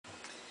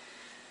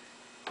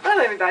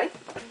everybody,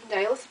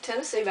 Dale from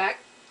Tennessee back.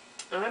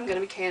 I'm going to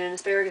be canning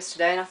asparagus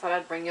today, and I thought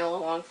I'd bring y'all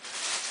along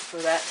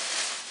for that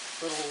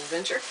little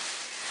adventure.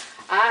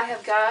 I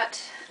have got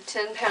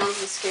 10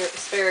 pounds of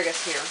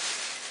asparagus here.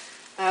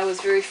 I was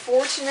very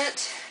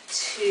fortunate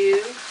to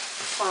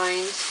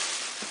find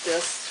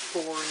this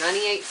for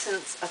 98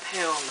 cents a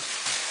pound.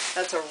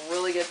 That's a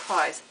really good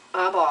price.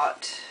 I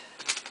bought,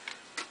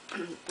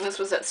 this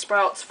was at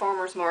Sprouts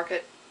Farmers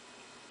Market,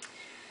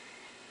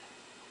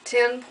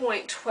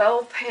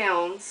 10.12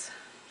 pounds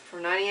for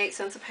 98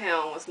 cents a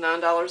pound was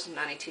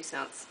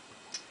 $9.92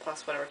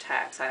 plus whatever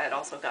tax. I had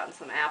also gotten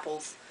some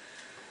apples,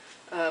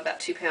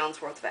 about 2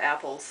 pounds worth of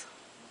apples,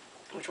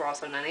 which were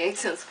also 98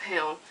 cents a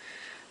pound.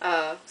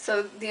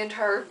 So the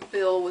entire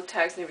bill with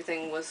tax and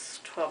everything was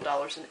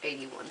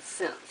 $12.81.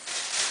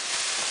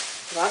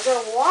 But I've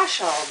got to wash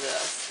all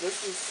this.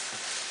 This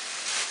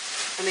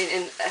is, I mean,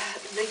 and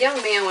the young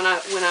man, when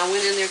I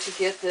went in there to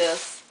get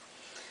this,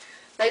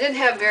 they didn't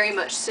have very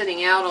much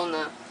sitting out on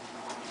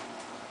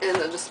in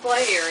the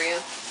display area,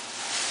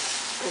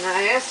 and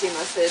I asked him,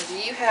 I said, do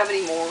you have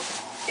any more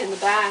in the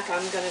back? I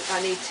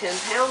need 10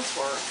 pounds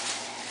worth.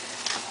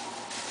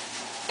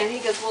 And he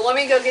goes, well, let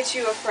me go get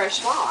you a fresh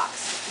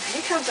box. And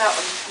he comes out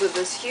with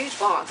this huge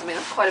box. I mean,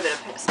 that's quite a bit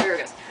of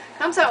asparagus.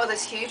 Comes out with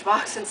this huge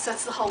box and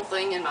sets the whole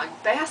thing in my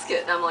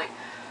basket, and I'm like,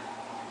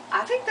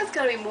 I think that's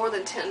going to be more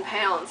than 10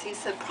 pounds. He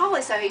said,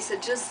 probably so. He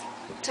said, just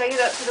take it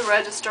up to the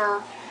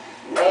register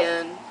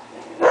and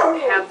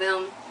have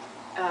them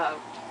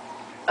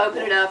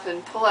open it up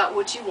and pull out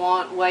what you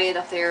want, weigh it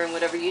up there, and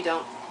whatever you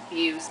don't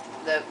use,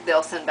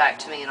 they'll send back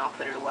to me and I'll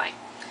put it away.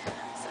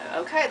 So,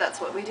 okay, that's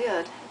what we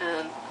did.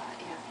 Yeah.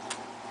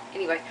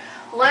 Anyway,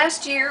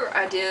 last year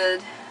I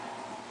did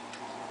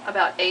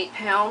about 8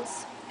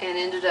 pounds and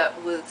ended up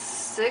with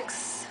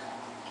 6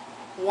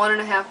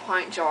 1.5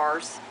 pint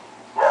jars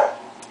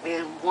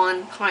and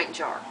 1 pint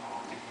jar.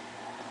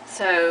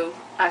 So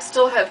I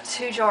still have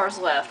 2 jars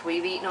left.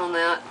 We've eaten on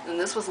that, and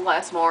this was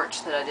last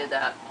March that I did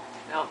that,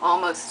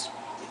 almost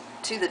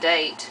to the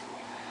date.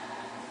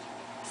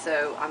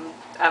 So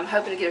I'm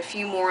hoping to get a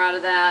few more out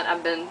of that.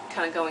 I've been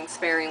kind of going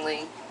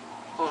sparingly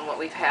on what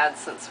we've had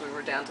since we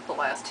were down to the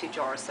last 2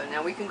 jars. So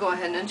now we can go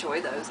ahead and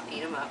enjoy those and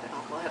eat them up, and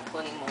we'll have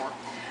plenty more.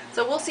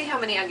 So we'll see how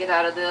many I get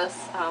out of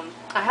this.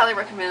 I highly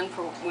recommend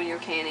for when you're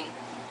canning,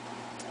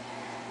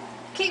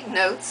 keep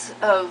notes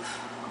of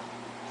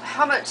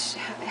how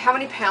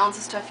many pounds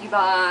of stuff you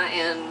buy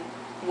and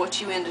what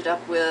you ended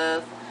up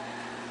with.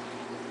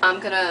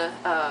 I'm gonna,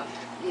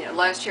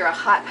 last year I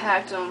hot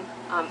packed them.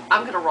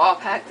 I'm gonna raw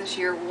pack this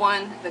year.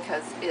 One,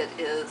 because it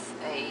is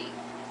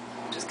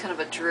just kind of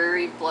a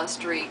dreary,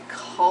 blustery,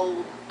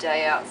 cold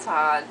day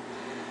outside,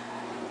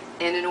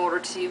 and in order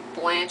to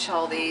blanch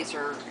all these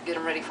or get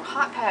them ready for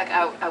hot pack,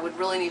 I would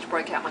really need to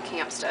break out my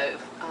camp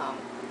stove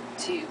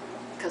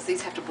because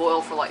these have to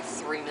boil for like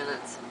 3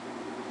 minutes.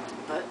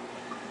 But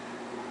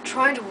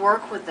trying to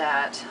work with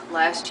that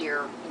last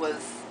year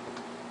was,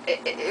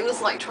 it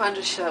was like trying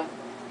to shove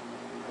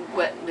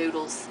wet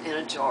noodles in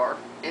a jar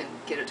and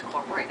get it to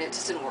cooperate, and it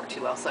just didn't work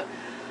too well. So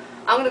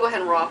I'm going to go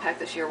ahead and raw pack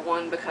this year.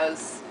 One,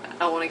 because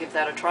I want to give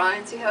that a try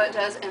and see how it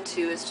does, and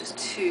two, it's just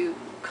too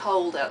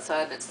cold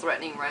outside and it's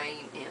threatening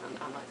rain, and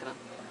I'm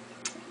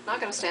not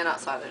gonna stand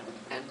outside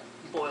and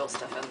boil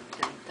stuff in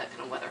that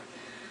kind of weather.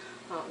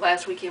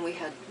 Last weekend we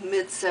had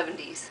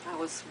mid-70s. I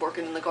was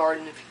working in the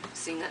garden, if you've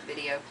seen that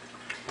video.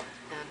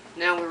 And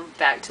now we're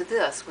back to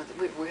this.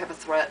 We have a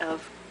threat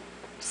of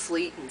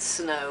sleet and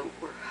snow.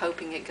 We're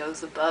hoping it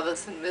goes above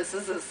us and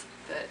misses us,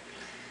 but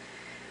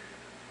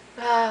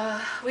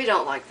we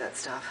don't like that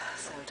stuff,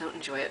 so don't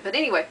enjoy it. But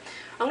anyway,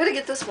 I'm going to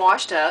get this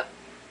washed up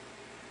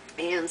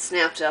and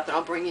snapped up, and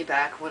I'll bring you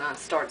back when I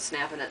start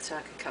snapping it so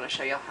I can kind of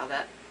show you how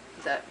that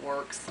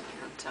works. And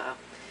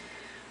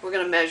we're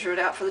going to measure it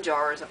out for the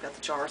jars. I've got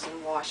the jars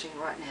in washing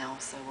right now,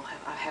 so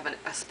I have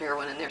a spare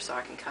one in there so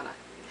I can kind of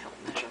help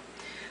measure.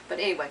 But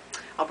anyway,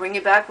 I'll bring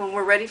you back when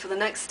we're ready for the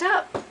next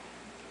step.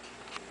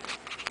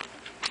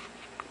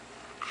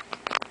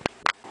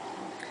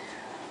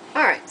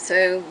 Alright,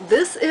 so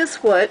this is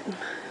what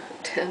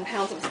 10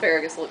 pounds of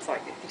asparagus looks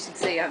like. You can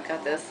see I've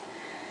got this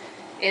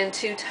in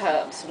 2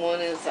 tubs.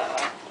 One is,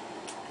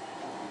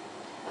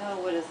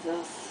 what is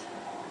this?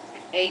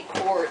 8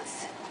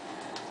 quarts.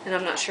 And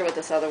I'm not sure what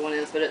this other one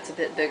is, but it's a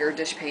bit bigger,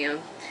 dish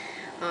pan.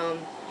 I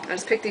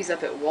just picked these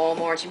up at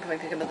Walmart. You can probably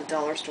pick them at the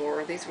dollar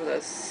store. These were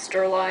those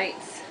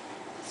Sterlites.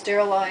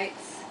 They're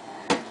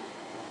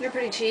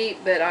pretty cheap,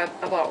 but I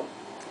bought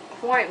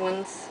white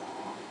ones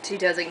to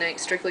designate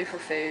strictly for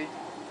food.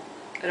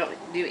 I don't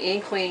do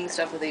any cleaning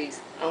stuff with these,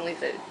 only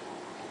food.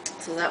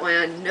 So that way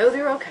I know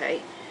they're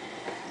okay.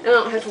 I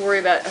don't have to worry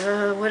about,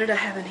 what did I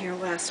have in here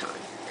last time?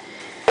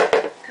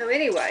 So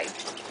anyway,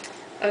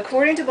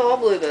 according to Ball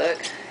Blue Book,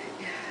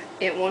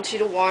 it wants you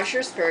to wash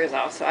your asparagus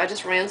off. So I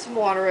just ran some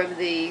water over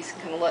these,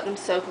 kind of letting them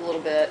soak a little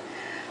bit.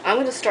 I'm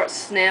going to start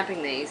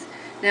snapping these.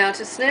 Now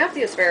to snap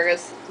the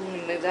asparagus, let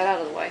me move that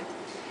out of the way.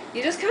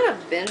 You just kind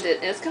of bend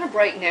it, and it's going to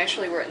break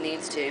naturally where it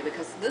needs to,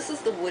 because this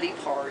is the woody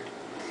part,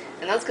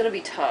 and that's going to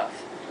be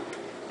tough.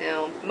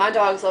 Now, my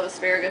dogs love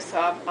asparagus, so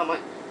I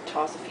might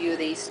toss a few of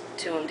these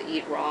to them to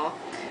eat raw.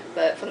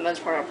 But for the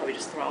most part, I'll probably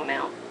just throw them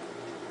out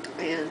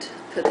and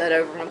put that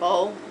over in a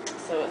bowl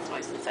so it's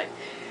nice and safe.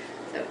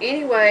 So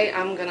anyway,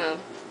 I'm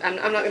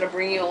not gonna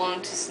bring you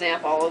along to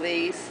snap all of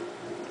these.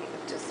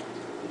 I'll just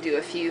do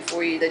a few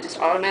for you. They just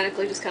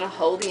automatically just kind of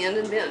hold the end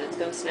and bend. It's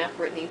gonna snap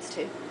where it needs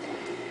to.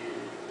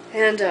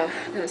 And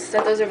I'm gonna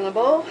set those over in the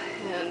bowl,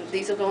 and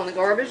these will go in the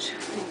garbage.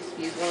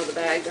 Use one of the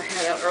bags I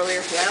had out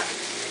earlier for that.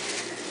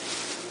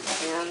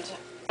 And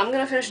I'm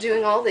gonna finish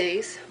doing all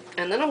these,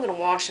 and then I'm gonna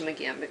wash them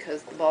again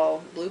because the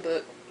Blue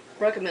Book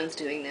recommends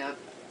doing that.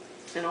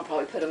 And I'll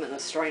probably put them in a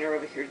strainer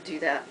over here to do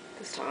that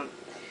this time.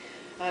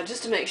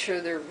 Just to make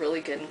sure they're really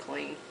good and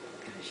clean.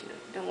 Because you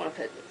don't want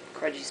to put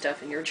crudgy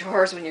stuff in your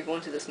jars when you're going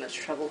through this much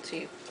trouble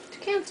to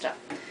can stuff.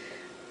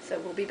 So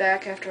we'll be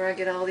back after I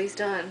get all these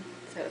done.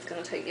 So it's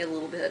going to take me a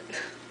little bit.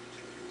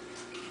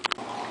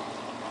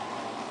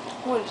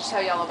 I wanted to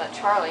tell y'all about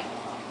Charlie.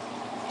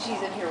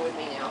 She's in here with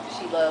me now.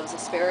 She loves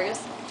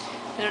asparagus.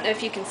 I don't know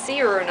if you can see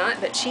her or not,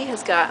 but she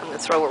has got, I'm going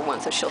to throw her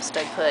one so she'll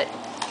stay put,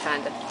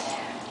 kind of.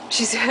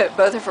 She's got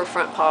both of her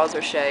front paws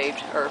are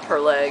shaved, or her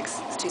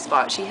legs, it's 2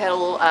 spots. She had a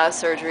little eye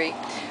surgery,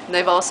 and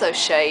they've also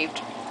shaved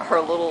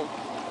her little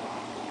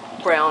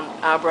brown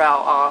eyebrow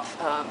off.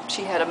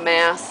 She had a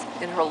mass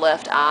in her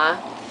left eye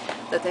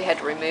that they had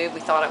to remove. We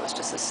thought it was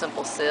just a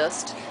simple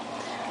cyst,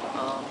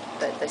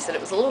 but they said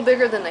it was a little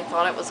bigger than they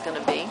thought it was going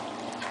to be.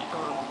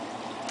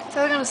 So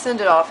they're going to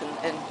send it off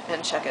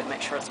and check it and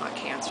make sure it's not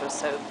cancerous.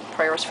 So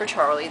prayers for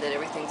Charlie that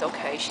everything's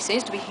okay. She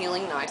seems to be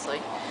healing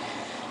nicely.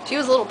 She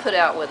was a little put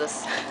out with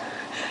us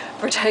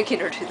for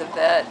taking her to the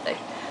vet.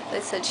 They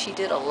said she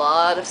did a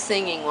lot of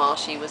singing while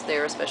she was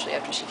there, especially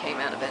after she came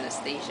out of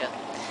anesthesia.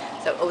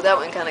 So, oh, that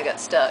one kind of got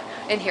stuck.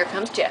 And here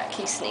comes Jack.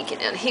 He's sneaking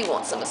in. He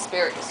wants some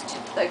asparagus too.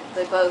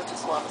 They both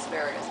just love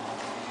asparagus.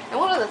 And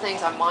one of the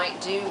things I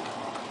might do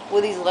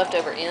with these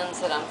leftover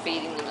ends that I'm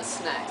feeding them as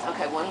snacks.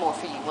 Okay, one more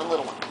for you. One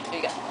little one.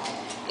 Here you go.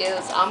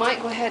 Is I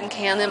might go ahead and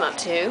can them up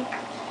too.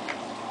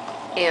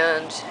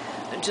 And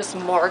just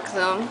mark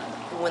them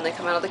when they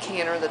come out of the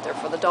canner that they're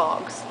for the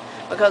dogs,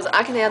 because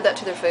I can add that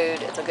to their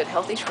food. It's a good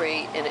healthy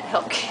treat, and it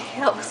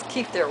helps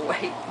keep their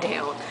weight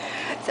down.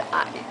 So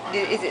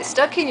is it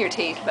stuck in your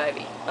teeth,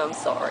 baby? I'm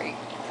sorry.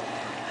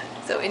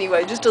 So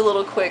anyway, just a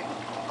little quick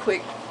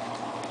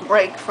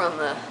break from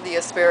the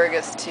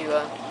asparagus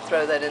to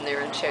throw that in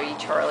there and show you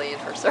Charlie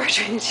and her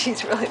surgery.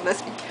 She's really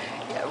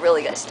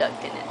really got stuck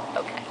in it.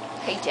 Okay.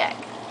 Hey Jack.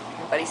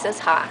 Everybody says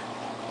hi.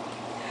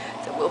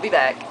 So we'll be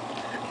back.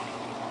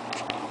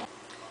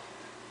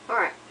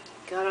 Alright,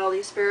 got all the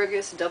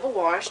asparagus double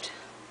washed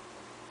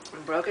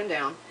and broken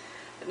down.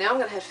 But now I'm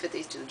going to have to fit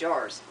these to the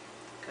jars.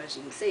 Because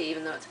you can see,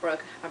 even though it's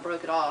broke, I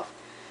broke it off.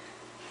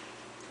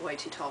 Way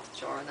too tall for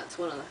the jar, and that's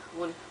one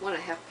and a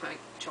half pint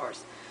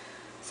jars.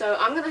 So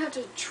I'm going to have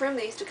to trim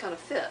these to kind of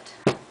fit.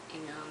 And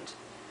I'm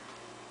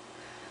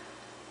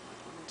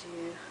going to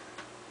do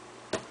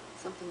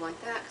something like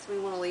that because we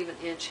want to leave an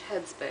inch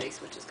headspace,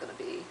 which is going to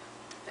be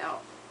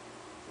about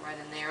right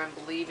in there, I'm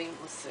believing.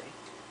 Let's see.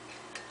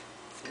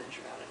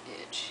 Measure out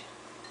an inch.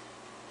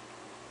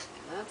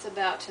 And that's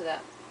about to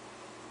that.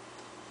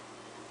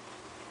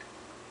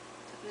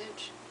 Is that an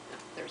inch? No,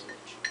 there's an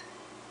inch.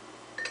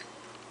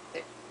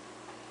 There.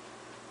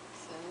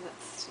 So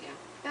that's,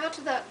 yeah, about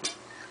to that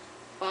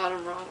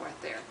bottom rung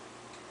right there.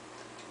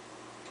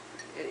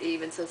 It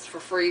even says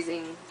for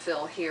freezing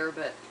fill here,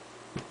 but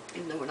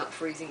even though we're not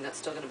freezing, that's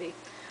still going to be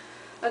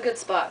a good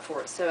spot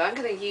for it. So I'm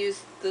going to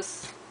use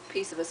this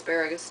piece of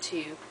asparagus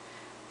to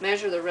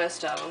measure the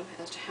rest of them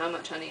as to how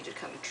much I need to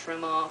kind of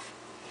trim off.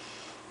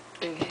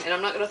 And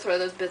I'm not going to throw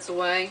those bits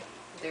away.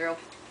 They're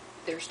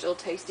still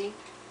tasty.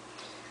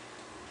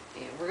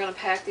 And we're going to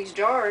pack these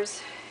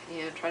jars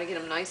and try to get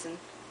them nice and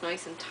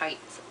tight.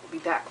 So we'll be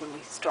back when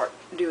we start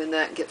doing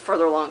that and get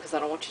further along, because I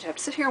don't want you to have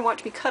to sit here and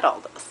watch me cut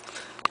all this.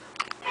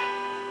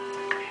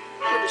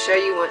 I want to show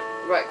you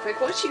one right quick.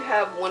 Once you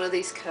have one of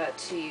these cut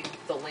to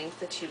the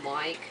length that you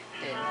like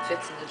and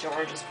fits in the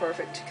jar just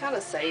perfect, to kind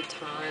of save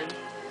time.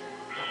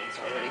 It's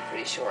already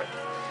pretty short.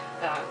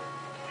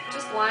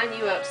 Just line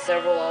you up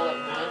several all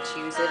at once.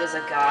 Use it as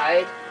a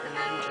guide, and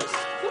then just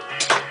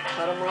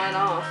cut them right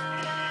off.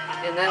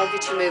 And that'll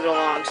get you moving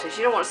along. So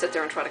you don't want to sit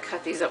there and try to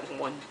cut these up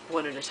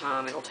one at a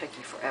time. It'll take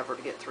you forever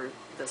to get through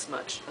this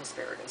much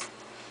asparagus.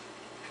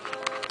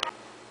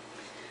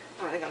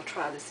 Alright, I'm going to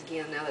try this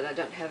again now that I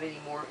don't have any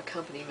more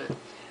accompaniment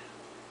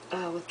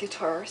with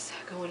guitars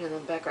going in the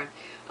background.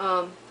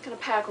 I'm going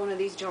to pack one of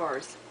these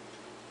jars.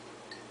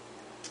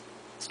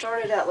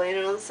 Started out laying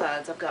it on the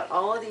sides. I've got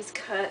all of these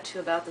cut to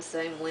about the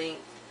same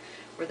length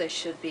where they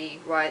should be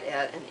right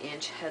at an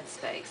inch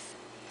headspace.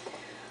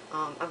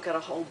 I've got a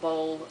whole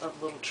bowl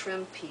of little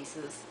trim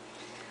pieces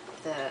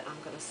that I'm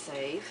going to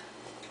save,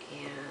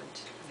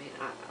 and I mean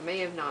I may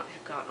have not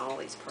have gotten all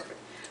these perfect,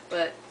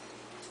 but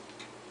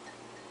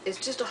it's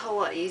just a whole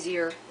lot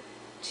easier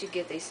to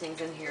get these things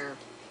in here,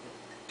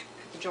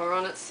 the jar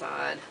on its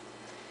side,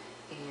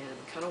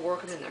 and kind of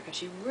work them in there,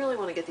 because you really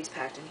want to get these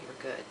packed in here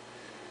good.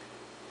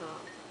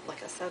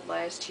 like I said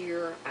last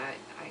year, I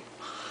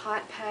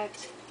hot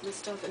packed this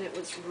stuff, and it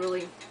was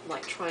really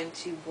like trying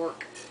to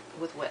work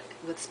with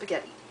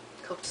spaghetti,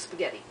 cooked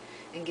spaghetti,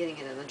 and getting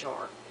it in a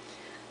jar.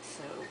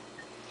 So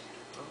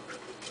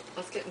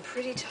that's getting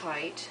pretty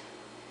tight.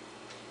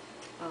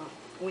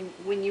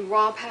 When you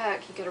raw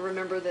pack, you got to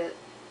remember that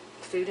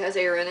food has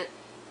air in it,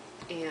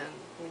 and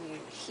when you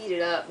heat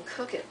it up and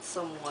cook it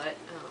somewhat,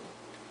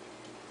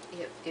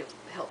 it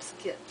helps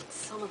get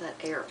some of that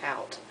air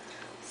out.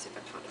 Let's see if I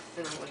can find a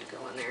thinner one to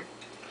go in there.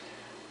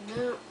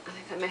 No, I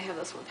think I may have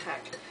this one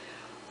packed.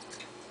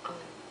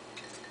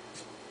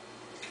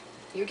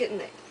 You're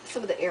getting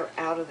some of the air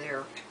out of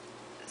there,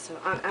 so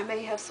I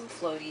may have some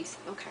floaties.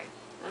 Okay,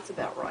 that's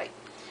about right.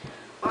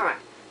 All right,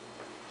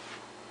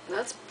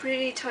 that's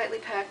pretty tightly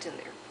packed in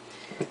there.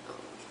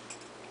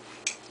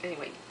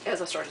 Anyway,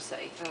 as I started to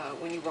say,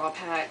 when you raw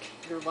pack,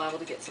 you're liable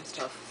to get some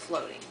stuff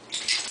floating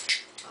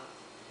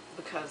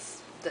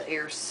because the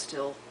air's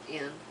still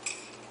in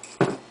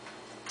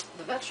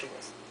the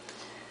vegetables.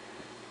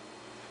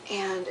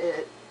 And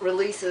it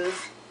releases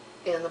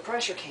in the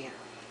pressure canner.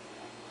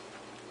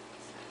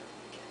 So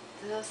get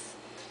this.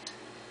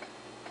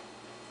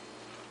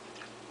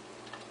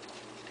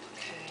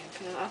 Okay,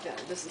 now I've got,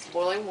 this is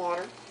boiling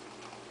water.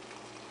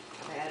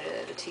 I've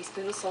added a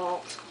teaspoon of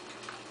salt.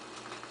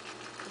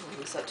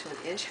 Bring this up to an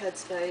inch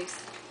headspace.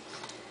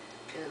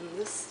 And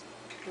this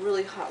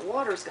really hot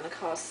water is going to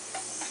cause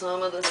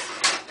some of this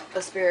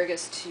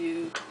asparagus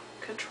to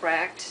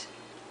contract.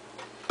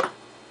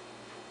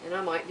 And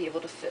I might be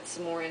able to fit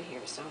some more in here,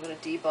 so I'm going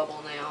to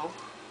debubble now.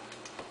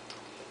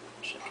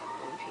 Should have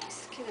got one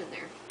piece. Get in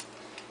there.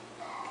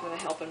 Kind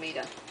of helping me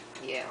to,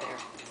 yeah, there.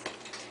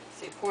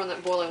 See, pouring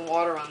that boiling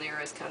water on there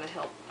is kind of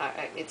help.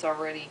 It's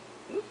already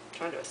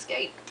trying to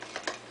escape.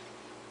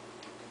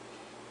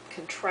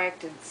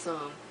 Contracted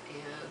some,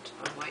 and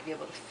I might be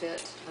able to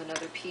fit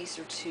another piece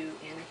or two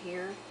in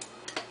here.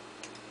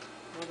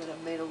 Now that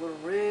I've made a little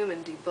room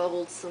and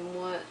debubbled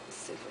somewhat, let's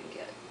see if we can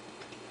get,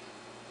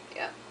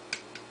 yeah.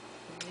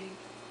 And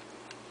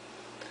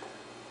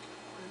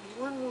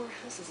one more,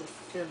 this is a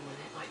thin one,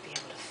 it might be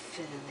able to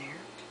fit in there.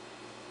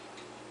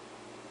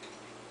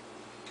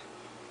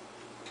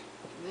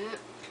 That,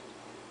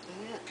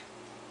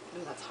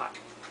 oh, that's hot.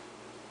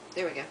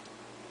 There we go.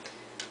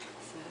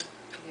 So,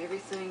 get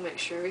everything, make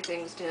sure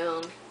everything's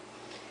down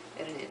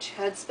at an inch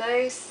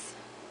headspace.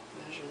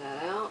 Measure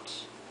that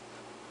out.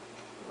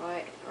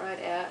 Right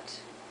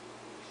at,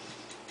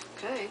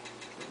 okay,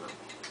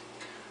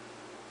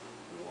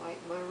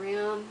 wipe my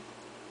rim.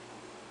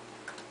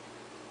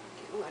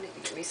 Oh, I need to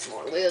get me some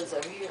more lids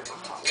over here in my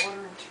hot water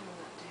and turn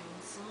that down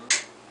some.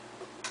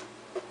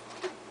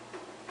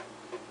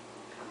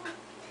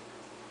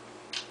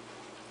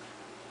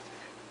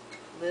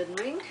 Lid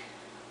ring.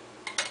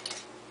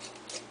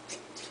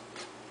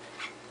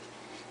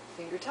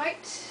 Finger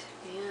tight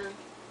and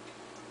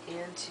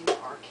into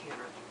our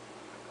canner.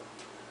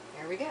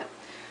 There we go.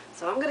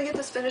 So I'm going to get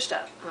this finished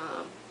up.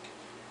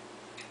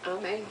 I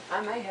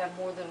may have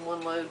more than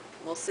one load.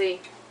 We'll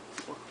see.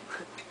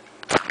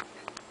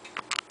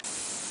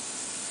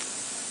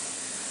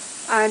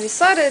 I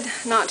decided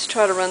not to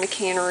try to run the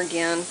canner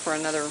again for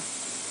another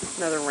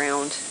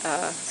round.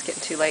 It's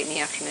getting too late in the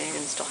afternoon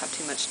and still have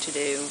too much to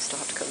do. Still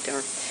have to cook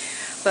dinner.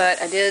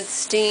 But I did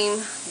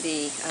steam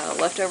the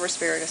leftover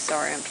asparagus.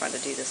 Sorry, I'm trying to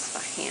do this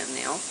by hand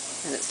now,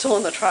 and it's still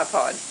on the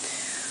tripod.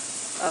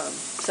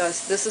 So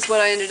this is what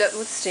I ended up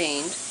with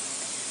steamed.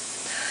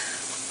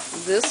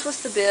 This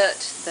was the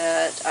bit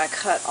that I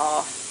cut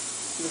off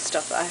the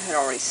stuff that I had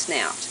already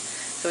snapped.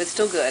 So it's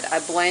still good. I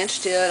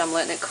blanched it. I'm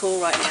letting it cool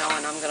right now,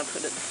 and I'm going to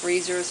put it in the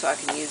freezer so I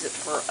can use it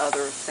for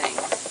other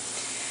things.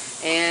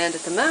 And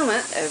at the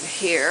moment, over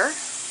here,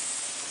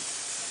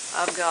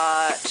 I've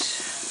got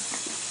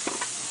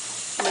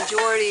the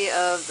majority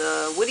of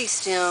the woody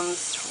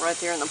stems right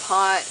there in the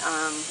pot.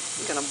 I'm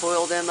going to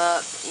boil them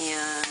up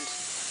and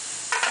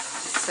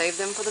save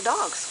them for the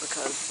dogs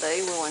because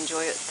they will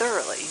enjoy it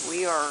thoroughly.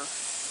 We are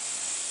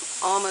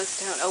almost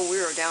down, we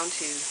are down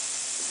to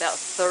about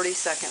 30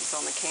 seconds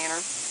on the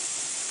canner.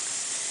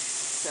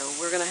 So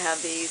we're going to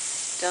have these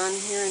done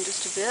here in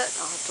just a bit.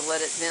 I'll have to let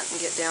it vent and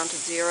get down to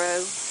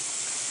 0.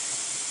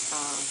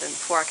 Then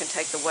before I can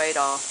take the weight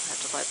off, I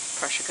have to let the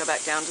pressure go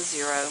back down to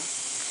 0.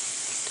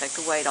 Take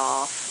the weight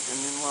off, and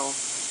then we'll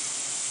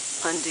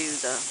undo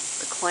the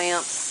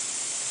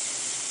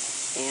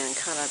clamps and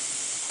kind of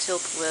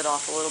tilt the lid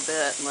off a little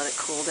bit and let it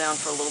cool down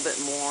for a little bit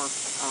more,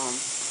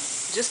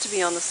 just to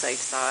be on the safe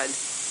side.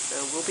 So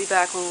we'll be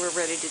back when we're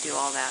ready to do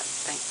all that.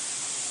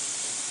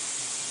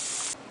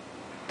 Thanks.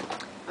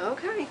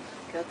 Okay,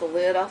 got the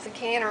lid off the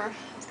canner.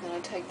 I was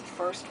going to take the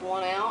first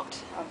one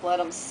out. I've let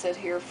them sit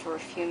here for a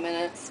few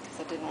minutes because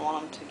I didn't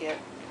want them to get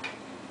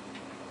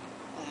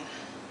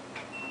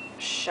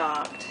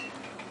shocked.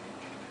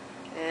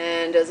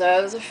 And as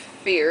I was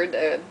feared,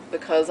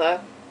 because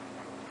I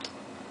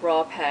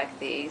raw packed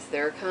these,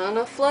 they're kind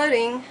of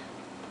floating.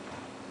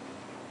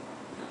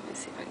 Let me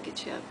see if I can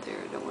get you up there.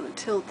 I don't want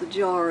to tilt the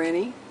jar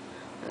any.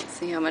 Let's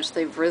see how much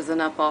they've risen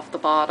up off the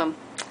bottom.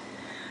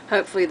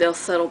 Hopefully they'll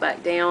settle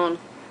back down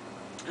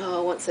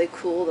Once they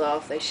cooled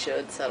off, they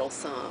should settle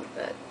some,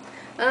 but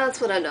that's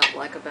what I don't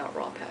like about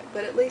raw pack.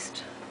 But at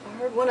least I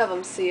heard one of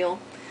them seal.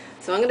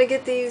 So I'm going to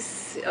get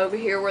these over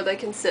here where they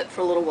can sit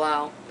for a little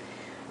while,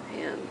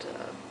 and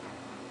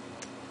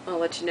I'll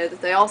let you know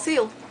that they all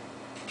sealed.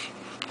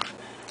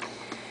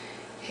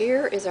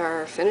 Here is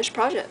our finished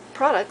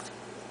product.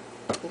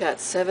 We got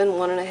 7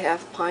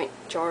 1.5 pint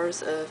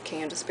jars of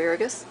canned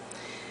asparagus.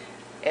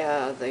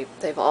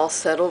 They've all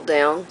settled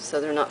down,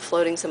 so they're not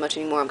floating so much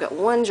anymore. I've got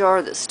one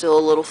jar that's still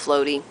a little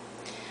floaty,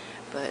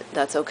 but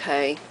that's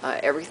okay.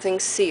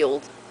 Everything's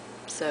sealed,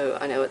 so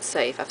I know it's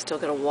safe. I've still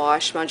got to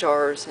wash my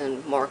jars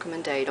and mark them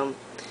and date them.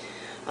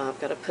 I've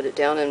got to put it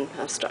down, and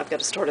I've got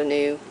to start a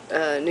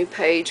new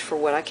page for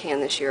what I can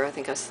this year. I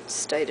think I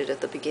stated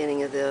at the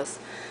beginning of this.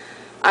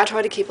 I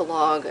try to keep a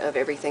log of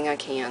everything I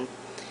can.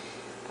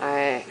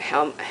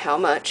 How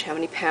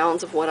many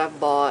pounds of what I've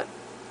bought,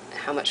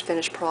 how much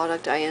finished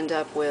product I end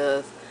up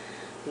with,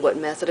 what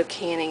method of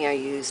canning I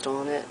used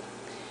on it,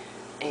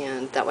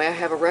 and that way I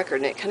have a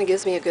record, and it kind of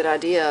gives me a good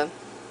idea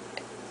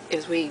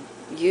as we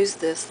use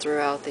this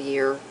throughout the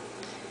year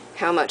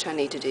how much I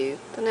need to do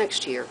the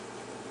next year.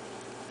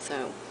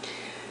 So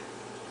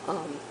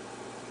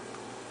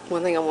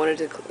one thing I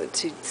wanted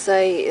to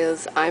say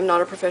is I'm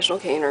not a professional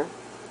canner.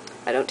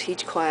 I don't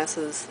teach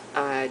classes.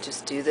 I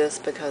just do this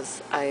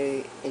because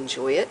I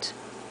enjoy it.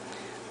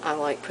 I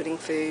like putting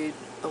food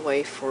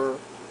away for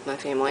my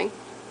family.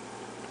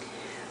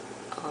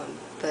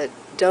 But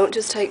don't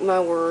just take my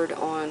word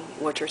on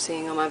what you're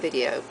seeing on my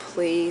video.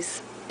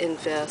 Please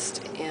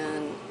invest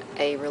in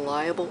a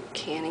reliable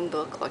canning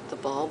book like the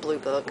Ball Blue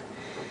Book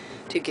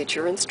to get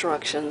your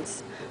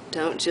instructions.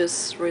 Don't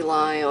just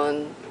rely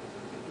on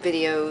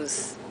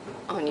videos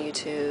on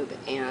YouTube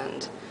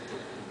and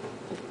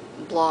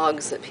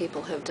blogs that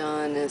people have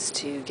done as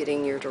to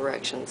getting your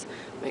directions.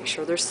 Make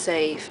sure they're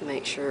safe,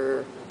 make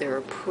sure they're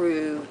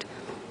approved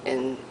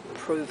and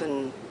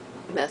proven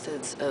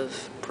methods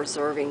of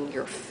preserving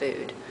your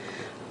food.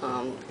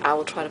 I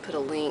will try to put a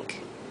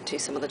link to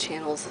some of the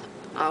channels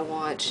I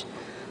watch: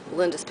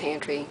 Linda's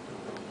Pantry,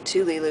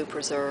 Two Lilu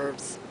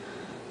Preserves,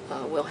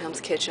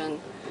 Wilhelm's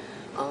Kitchen,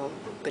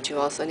 but you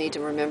also need to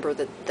remember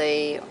that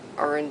they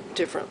are in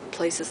different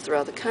places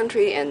throughout the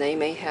country, and they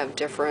may have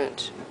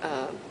different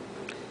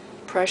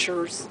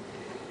pressures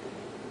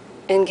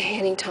and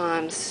canning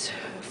times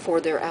for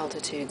their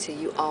altitude, so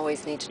you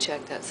always need to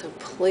check that. So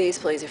please,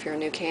 please, if you're a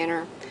new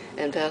canner,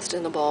 invest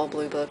in the Ball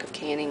Blue Book of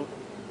Canning.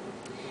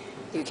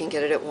 You can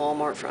get it at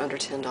Walmart for under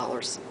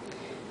 $10.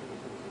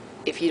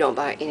 If you don't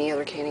buy any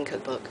other canning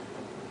cookbook,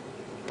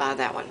 buy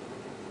that one.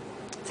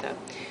 So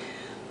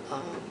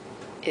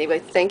anyway,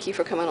 thank you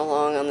for coming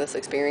along on this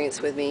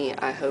experience with me.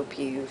 I hope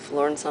you've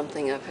learned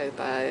something. I hope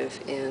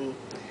I've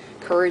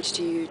encouraged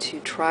you to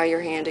try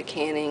your hand at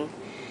canning.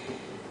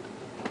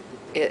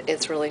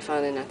 It's really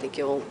fun, and I think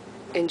you'll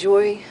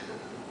enjoy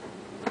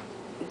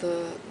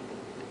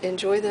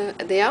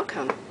the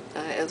outcome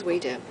as we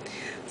do.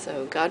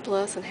 So God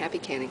bless and happy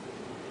canning.